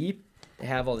that's deep. They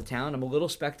have all the talent. I'm a little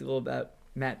skeptical about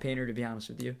Matt Painter, to be honest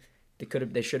with you.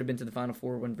 They should have been to the Final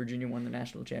Four when Virginia won the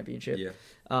national championship. Yeah.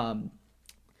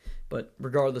 But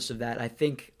regardless of that, I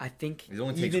think it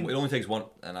only takes one,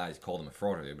 and I called him a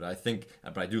fraud earlier, but I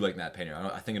do like Matt Painter.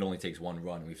 I think it only takes one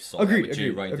run. We've saw that with Jay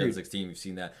Wright in 2016. We've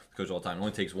seen that with Coach all the time. It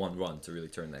only takes one run to really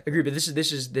turn that. Agree, but this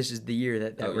is the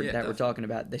year that we're talking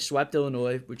about. They swept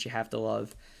Illinois, which you have to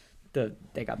love.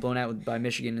 They got blown out by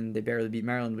Michigan, and they barely beat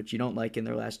Maryland, which you don't like in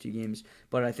their last two games.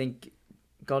 But I think,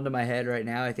 gone to my head right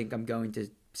now, I think I'm going to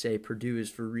say Purdue is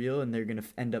for real, and they're going to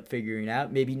end up figuring it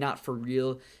out. Maybe not for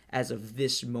real as of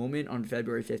this moment on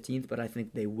February 15th, but I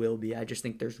think they will be. I just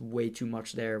think there's way too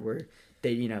much there where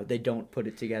they don't put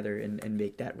it together and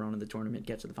make that run of the tournament,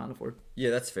 get to the Final Four.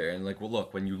 Yeah, that's fair. And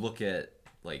look, when you look at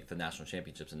like the national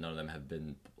championships, and none of them have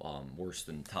been worse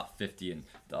than top 50 in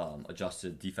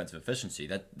adjusted defensive efficiency.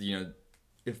 That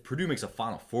if Purdue makes a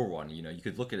Final Four run, you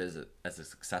could look at it as a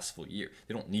successful year.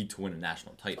 They don't need to win a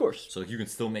national title, of course. So you can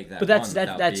still make that. But that's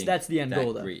the end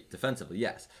goal, though. Great defensively,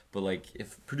 yes. But like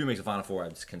if Purdue makes a Final Four,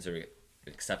 I'd consider it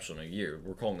an exceptional year.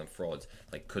 We're calling them frauds.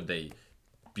 Like, do they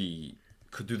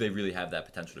really have that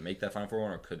potential to make that Final Four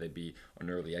run, or could they be an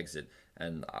early exit?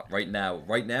 And right now,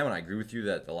 and I agree with you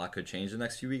that a lot could change in the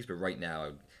next few weeks. But right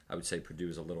now, I would say Purdue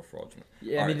is a little fraudulent.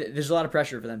 Yeah, there's a lot of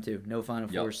pressure for them too. No Final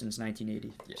Four since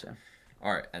 1980. Yeah. So.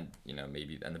 All right, and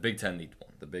the Big Ten need one.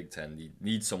 The Big Ten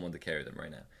needs someone to carry them right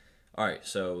now. All right,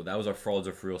 so that was our Frauds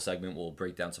Are For Real segment. We'll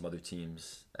break down some other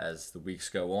teams as the weeks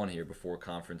go on here before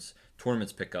conference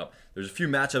tournaments pick up. There's a few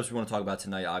matchups we want to talk about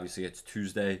tonight. Obviously, it's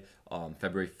Tuesday,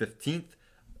 February 15th.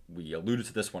 We alluded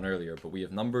to this one earlier, but we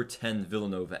have number 10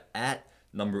 Villanova at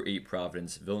number 8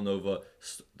 Providence. Villanova,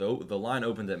 the line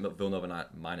opened at Villanova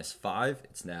not -5.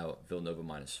 It's now Villanova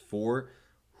 -4.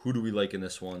 Who do we like in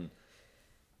this one?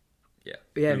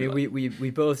 Yeah. I mean, we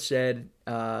both said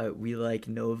we like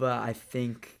Nova. I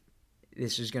think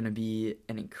this is going to be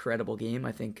an incredible game.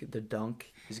 I think the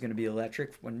dunk is going to be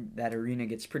electric when that arena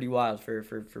gets pretty wild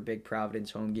for big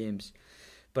Providence home games.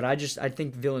 But I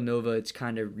think Villanova, it's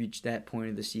kind of reached that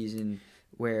point of the season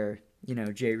where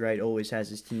Jay Wright always has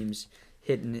his teams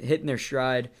hitting their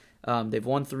stride. They've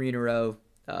won 3 in a row.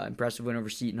 Impressive win over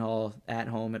Seton Hall at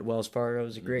home at Wells Fargo. It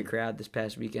was a great crowd this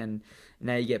past weekend.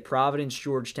 Now you get Providence,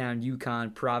 Georgetown,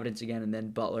 UConn, Providence again, and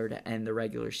then Butler to end the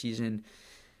regular season.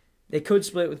 They could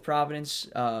split with Providence.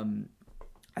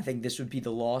 I think this would be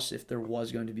the loss if there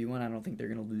was going to be one. I don't think they're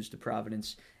going to lose to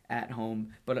Providence at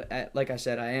home. But like I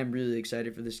said, I am really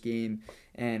excited for this game,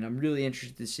 and I'm really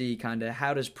interested to see kind of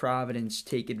how does Providence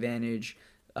take advantage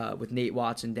with Nate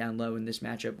Watson down low in this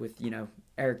matchup with,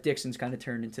 Eric Dickson's kind of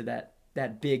turned into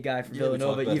that big guy from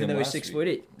Villanova, even though he's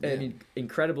 6'8". Yeah. I mean,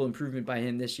 incredible improvement by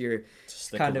him this year.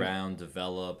 Stick around,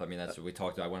 develop. I mean, that's what we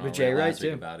talked about. I went on Jay last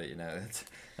week too. About it.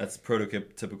 That's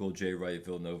prototypical Jay Wright,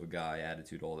 Villanova guy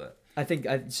attitude, all that. I think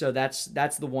so. That's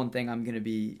the one thing I'm going to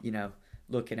be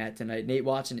looking at tonight. Nate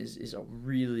Watson is a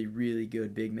really, really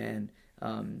good big man.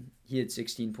 He had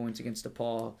 16 points against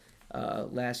DePaul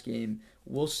last game.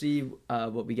 We'll see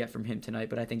what we get from him tonight,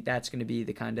 but I think that's going to be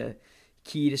the kind of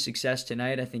key to success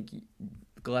tonight. I think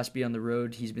Gillespie on the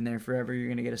road, he's been there forever. You're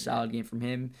going to get a solid game from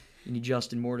him. You need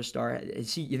Justin Moore to start.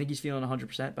 You think he's feeling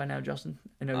 100% by now, Justin?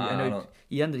 I know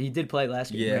he did play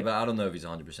last game. Yeah, right? But I don't know if he's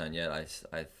 100% yet.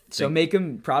 I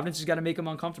think Providence has got to make him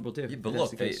uncomfortable too. Yeah, but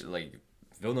look,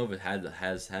 Villanova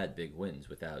has had big wins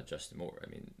without Justin Moore. I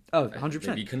mean, 100%.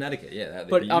 They beat Connecticut, yeah.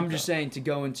 But I'm just saying, to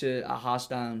go into a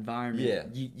hostile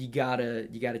environment, yeah. you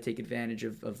gotta take advantage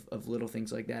of little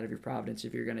things like that of your Providence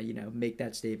if you're gonna make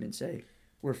that statement, say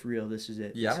we're for real, this is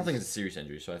it. Yeah, I don't think it's a serious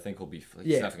injury, so I think he's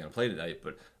definitely gonna play tonight,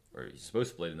 or he's supposed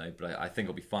to play tonight. But I think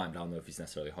he'll be fine. But I don't know if he's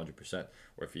necessarily 100%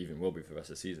 or if he even will be for the rest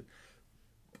of the season.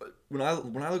 But when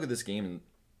I look at this game, and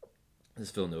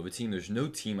this Villanova team. There's no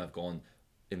team I've gone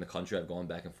in the country I've gone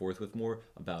back and forth with more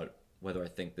about whether I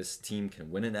think this team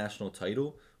can win a national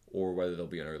title or whether they'll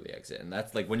be an early exit. And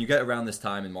that's like when you get around this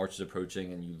time and March is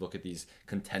approaching and you look at these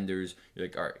contenders, you're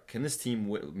like, all right, can this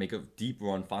team make a deep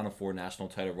run, Final Four national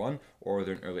title run, or are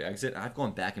they an early exit? And I've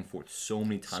gone back and forth so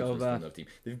many times with this Villanova team.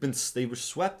 They were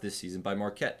swept this season by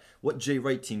Marquette. What Jay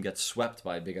Wright team gets swept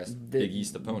by a Big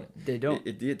East opponent? They don't.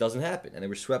 It doesn't happen. And they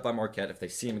were swept by Marquette. If they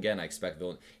see them again, I expect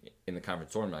in the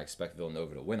conference tournament, I expect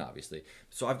Villanova to win, obviously.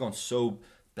 So I've gone so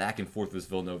back and forth with this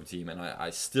Villanova team, and I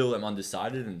still am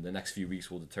undecided, and the next few weeks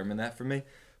will determine that for me.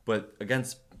 But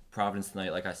against Providence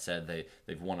tonight, like I said,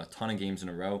 they've won a ton of games in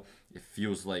a row. It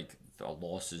feels like a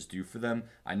loss is due for them.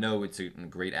 I know it's a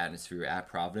great atmosphere at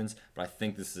Providence, but I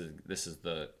think this is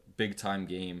the big time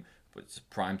game. But it's a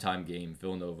prime time game.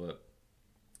 Villanova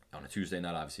on a Tuesday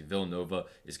night, obviously Villanova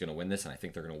is going to win this, and I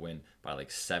think they're going to win by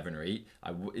like 7 or 8.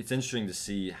 It's interesting to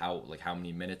see how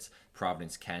many minutes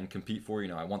Providence can compete for.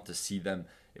 I want to see them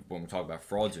when we talk about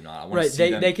frauds or not. I want to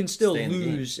see them they can still stay in the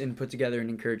lose and put together an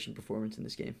encouraging performance in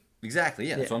this game. Exactly,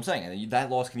 yeah, that's what I'm saying. And that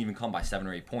loss can even come by 7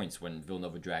 or 8 points when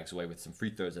Villanova drags away with some free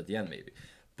throws at the end, maybe.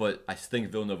 But I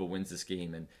think Villanova wins this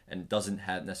game and doesn't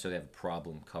necessarily have a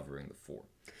problem covering the 4.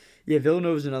 Yeah,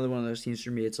 Villanova's another one of those teams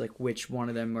for me. It's like, which one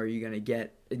of them are you going to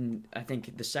get? And I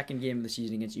think the second game of the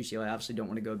season against UCLA, I obviously don't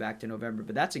want to go back to November,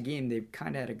 but that's a game they've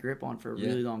kind of had a grip on for a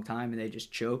really long time, and they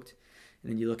just choked.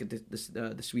 And then you look at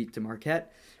the sweep to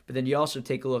Marquette. But then you also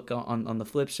take a look on the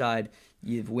flip side.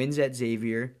 You have wins at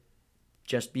Xavier.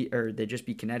 They just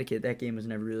beat Connecticut. That game was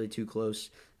never really too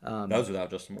close. That was without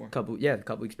Justin Moore. A couple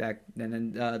weeks back. And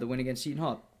then the win against Seton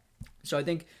Hall. So I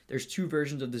think there's 2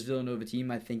 versions of this Villanova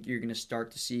team. I think you're going to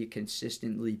start to see a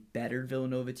consistently better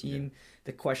Villanova team. Yeah.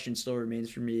 The question still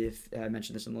remains for me, if I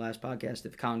mentioned this in the last podcast,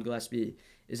 if Colin Gillespie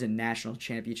is a national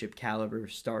championship caliber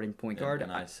starting point guard.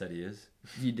 And I said he is.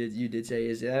 You did say he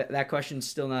is. That question's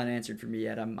still not answered for me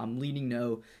yet. I'm leaning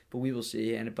no, but we will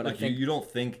see. But I think you don't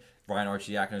think Ryan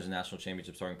Archidiakono is a national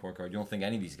championship starting point guard. You don't think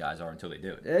any of these guys are until they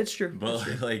do it. It's true. But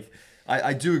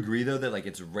I do agree though that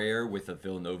it's rare with a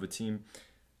Villanova team.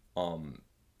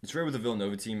 It's rare with a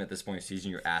Villanova team at this point in the season.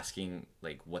 You're asking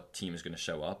what team is going to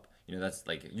show up. That's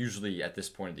usually at this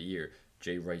point of the year,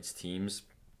 Jay Wright's teams,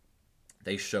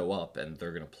 they show up and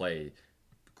they're going to play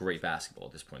great basketball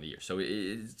at this point of the year. So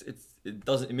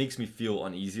it makes me feel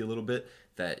uneasy a little bit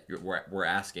that we're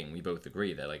asking. We both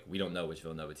agree that we don't know which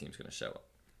Villanova team is going to show up.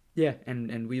 Yeah,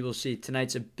 and we will see.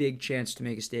 Tonight's a big chance to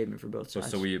make a statement for both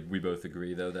sides. So we both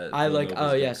agree though that I like.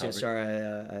 Oh yes.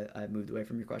 Sorry, I moved away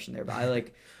from your question there, but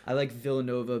I like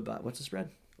Villanova by what's the spread?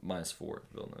 -4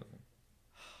 Villanova.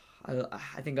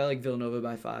 I think I like Villanova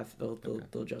by 5.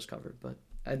 They'll just cover, but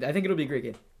I think it'll be a great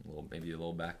game. Maybe a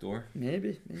little backdoor.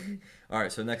 Maybe. All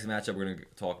right, so the next matchup we're going to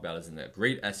talk about is in the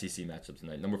great SEC matchup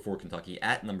tonight. Number 4 Kentucky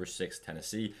at number 6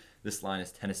 Tennessee. This line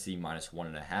is Tennessee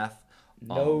 -1.5.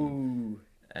 No.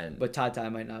 But Ty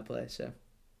might not play, so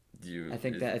I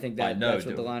think that's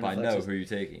what the line reflects. I know who are you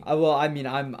taking. Well, I mean,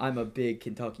 I'm a big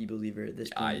Kentucky believer at this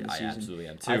point in the season. I absolutely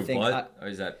am too.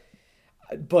 Is that?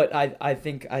 But I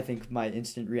think my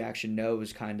instant reaction no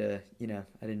was kind of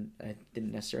I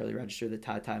didn't necessarily register that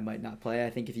Ty might not play. I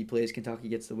think if he plays, Kentucky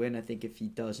gets the win. I think if he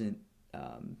doesn't,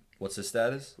 what's his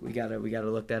status? We gotta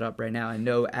look that up right now. I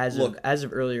know as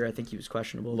of earlier, I think he was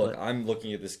questionable. Look, I'm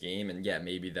looking at this game, and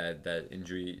maybe that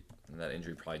injury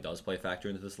probably does play a factor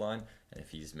into this line. And if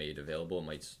he's made available,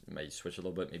 it might switch a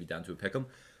little bit, maybe down to a pick'em.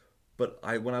 But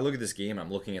when I look at this game,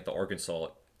 I'm looking at the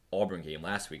Arkansas-Auburn game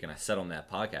last week, and I said on that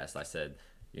podcast, I said,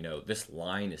 this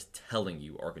line is telling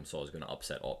you Arkansas is going to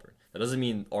upset Auburn. That doesn't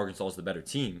mean Arkansas is the better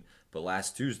team, but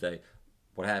last Tuesday,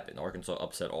 what happened? Arkansas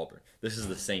upset Auburn. This is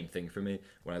the same thing for me.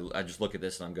 When I just look at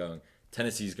this and I'm going,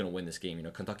 Tennessee's going to win this game.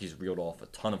 Kentucky's reeled off a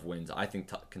ton of wins. I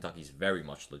think Kentucky's very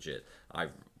much legit.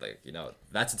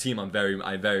 That's a team I'm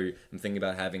thinking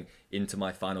about having into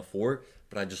my Final Four.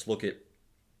 But I just look at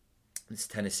this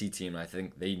Tennessee team, and I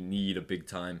think they need a big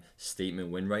time statement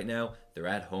win right now. They're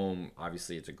at home.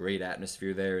 Obviously, it's a great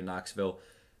atmosphere there in Knoxville.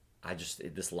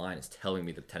 This line is telling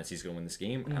me that Tennessee's going to win this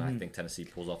game, and I think Tennessee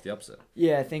pulls off the upset.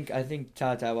 Yeah, I think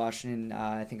Ty Washington.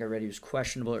 I think I read he was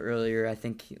questionable earlier. I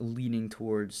think leaning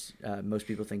towards most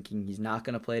people thinking he's not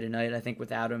going to play tonight. I think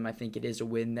without him, I think it is a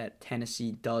win that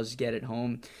Tennessee does get at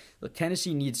home. Look,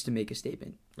 Tennessee needs to make a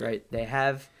statement, right? They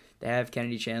have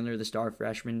Kennedy Chandler, the star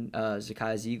freshman,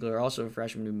 Zakiya Ziegler, also a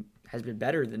freshman who has been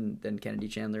better than Kennedy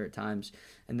Chandler at times.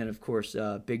 And then, of course,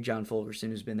 Big John Fulkerson,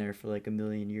 who's been there for a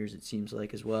million years, it seems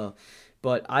like, as well.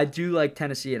 But I do like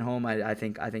Tennessee at home. I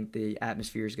think the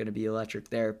atmosphere is going to be electric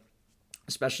there.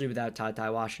 especially without Ty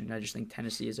Washington. I just think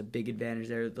Tennessee has a big advantage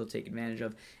there that they'll take advantage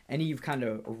of. Any kind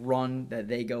of run that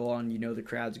they go on, the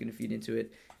crowd's going to feed into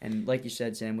it. And like you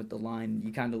said, Sam, with the line,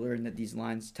 you kind of learn that these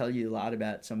lines tell you a lot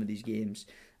about some of these games.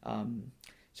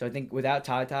 So I think without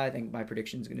Ty, I think my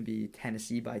prediction is going to be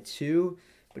Tennessee by 2.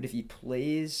 But if he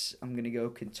plays, I'm going to go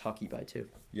Kentucky by 2.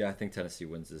 Yeah, I think Tennessee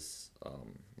wins this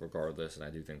regardless, and I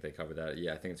do think they cover that.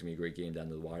 Yeah, I think it's going to be a great game down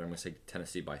to the wire. I'm going to say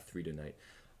Tennessee by 3 tonight.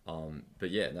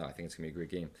 But yeah, no, I think it's going to be a great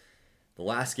game. The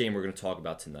last game we're going to talk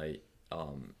about tonight,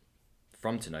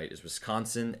 from tonight, is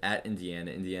Wisconsin at Indiana.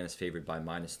 Indiana's favored by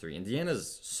 -3.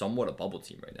 Indiana's somewhat a bubble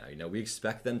team right now. We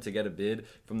expect them to get a bid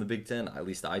from the Big Ten. At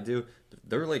least I do.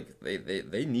 They're like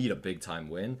they need a big time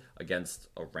win against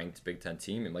a ranked Big Ten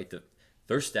team.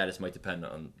 Their status might depend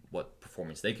on what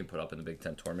performance they can put up in the Big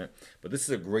Ten tournament. But this is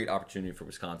a great opportunity for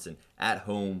Wisconsin at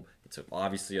home. It's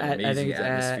obviously an amazing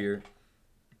atmosphere.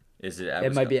 Is it?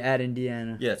 It might be at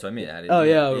Indiana. Yeah, so I mean at Indiana. Oh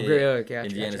yeah, great. Okay,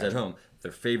 Indiana's at home.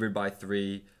 They're favored by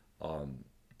 3.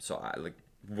 So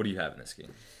what do you have in this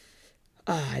game?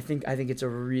 I think it's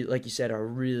like you said, a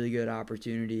really good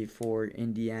opportunity for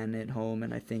Indiana at home,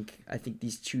 and I think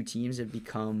these two teams have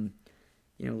become,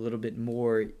 a little bit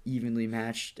more evenly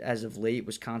matched as of late.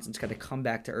 Wisconsin's kind of come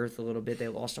back to earth a little bit. They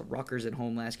lost to Rutgers at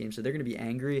home last game, so they're going to be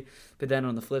angry. But then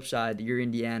on the flip side, you're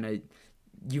Indiana.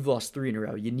 You've lost 3 in a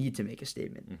row. You need to make a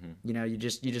statement. Mm-hmm. You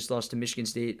just lost to Michigan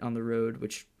State on the road,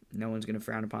 which no one's going to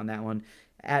frown upon that one.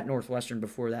 At Northwestern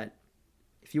before that.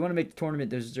 If you want to make the tournament,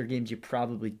 those are games you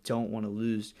probably don't want to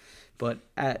lose. But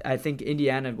I think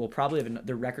Indiana will probably have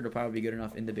their record will probably be good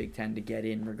enough in the Big Ten to get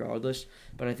in regardless.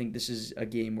 But I think this is a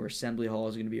game where Assembly Hall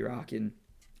is going to be rocking.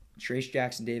 Trace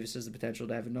Jackson Davis has the potential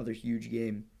to have another huge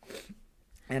game,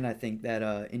 and I think that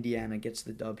Indiana gets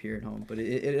the dub here at home. But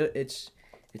it's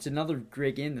another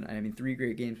great game tonight. I mean, 3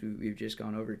 great games we've just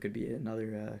gone over. It could be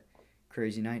another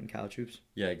crazy night in college hoops.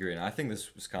 Yeah, I agree. And I think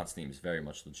this Wisconsin team is very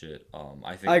much legit.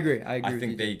 I agree. I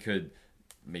think they could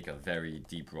make a very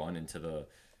deep run into the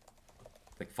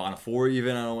Final Four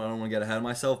even. I don't want to get ahead of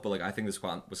myself, but I think this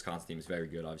Wisconsin team is very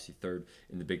good. Obviously 3rd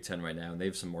in the Big Ten right now, and they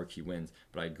have some marquee wins.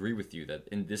 But I agree with you that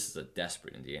this is a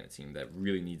desperate Indiana team that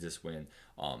really needs this win.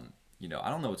 I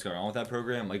don't know what's going on with that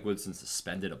program. Mike Woodson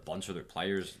suspended a bunch of their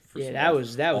players. That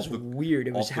was weird.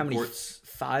 It was how many?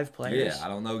 5 players? Yeah, I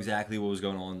don't know exactly what was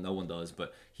going on. No one does,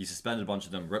 but he suspended a bunch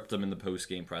of them, ripped them in the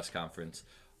post-game press conference.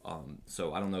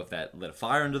 So I don't know if that lit a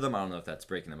fire under them. I don't know if that's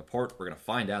breaking them apart. We're going to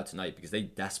find out tonight because they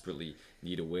desperately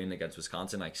need a win against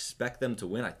Wisconsin. I expect them to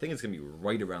win. I think it's going to be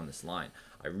right around this line.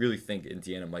 I really think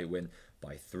Indiana might win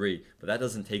by 3, but that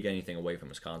doesn't take anything away from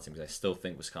Wisconsin because I still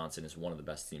think Wisconsin is one of the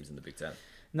best teams in the Big Ten.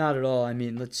 Not at all. I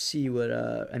mean, let's see what.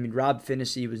 Rob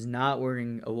Finney was not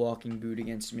wearing a walking boot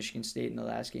against Michigan State in the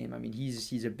last game. I mean,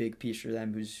 he's a big piece for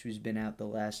them. Who's been out the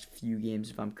last few games,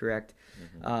 if I'm correct.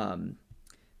 Mm-hmm.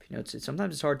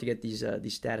 Sometimes it's hard to get these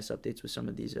status updates with some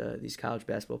of these college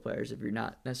basketball players if you're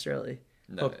not necessarily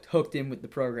hooked in with the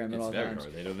program at all times.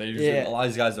 It's very hard. They usually, a lot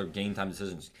of these guys are game time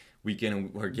decisions week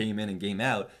in or game in and game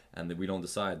out, and then we don't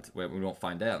decide. We don't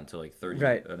find out until 30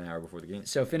 an hour before the game.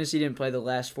 So Finney didn't play the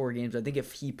last 4 games. I think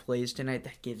if he plays tonight,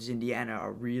 that gives Indiana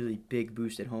a really big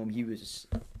boost at home. He was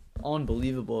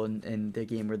unbelievable in the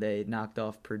game where they knocked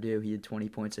off Purdue. He had 20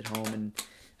 points at home, and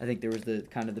I think there was the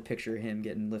picture of him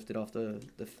getting lifted off the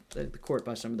court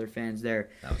by some of their fans there.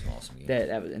 That was an awesome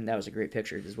game. That was a great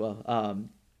picture as well.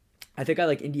 I think I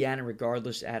like Indiana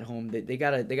regardless at home. They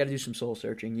gotta do some soul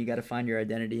searching. You gotta find your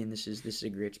identity, and this is a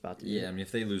great spot to do. Yeah, I mean,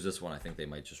 if they lose this one, I think they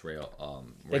might just rail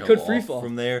free fall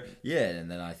from there. Yeah,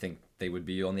 and then I think they would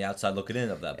be on the outside looking in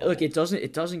of that bubble. Look, it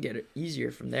doesn't get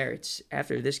easier from there. It's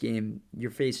after this game,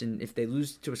 you're facing, if they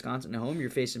lose to Wisconsin at home, you're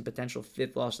facing potential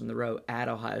 5th loss in the row at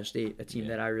Ohio State, a team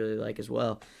that I really like as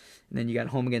well. And then you got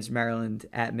home against Maryland,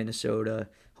 at Minnesota,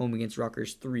 home against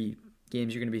Rutgers. 3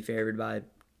 games you're going to be favored by,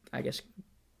 I guess,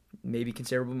 maybe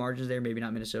considerable margins there, maybe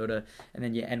not Minnesota, and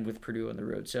then you end with Purdue on the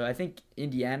road. So I think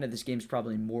Indiana, this game's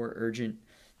probably more urgent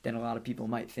than a lot of people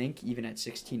might think, even at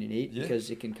 16-8,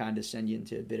 because it can kind of send you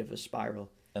into a bit of a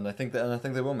spiral. And I think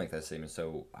they will make that statement.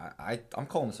 So I'm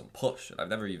calling this a push. I've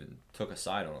never even took a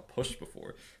side on a push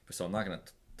before, so I'm not going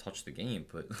to touch the game.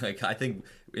 But I think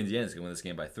Indiana's going to win this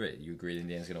game by 3. You agree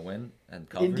Indiana's going to win and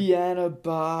cover? Indiana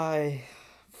by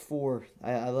 4.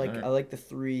 I like the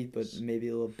 3, but maybe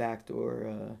a little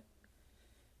backdoor.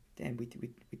 Damn, we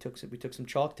took some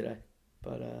chalk today,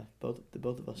 but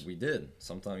both of us. We did.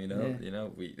 Sometimes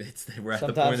we're at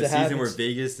the point of the season where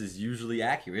Vegas is usually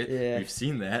accurate. Yeah. We've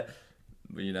seen that.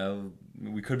 But,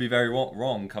 we could be very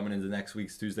wrong coming into next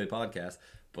week's Tuesday podcast,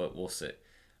 but we'll see.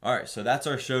 All right, so that's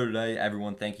our show today,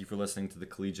 everyone. Thank you for listening to the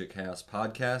Collegiate Chaos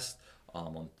podcast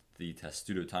on the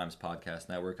Testudo Times Podcast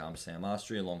Network. I'm Sam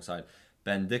Oshtry alongside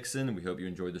Ben Dickson. We hope you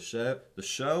enjoyed the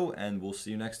show, and we'll see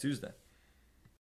you next Tuesday.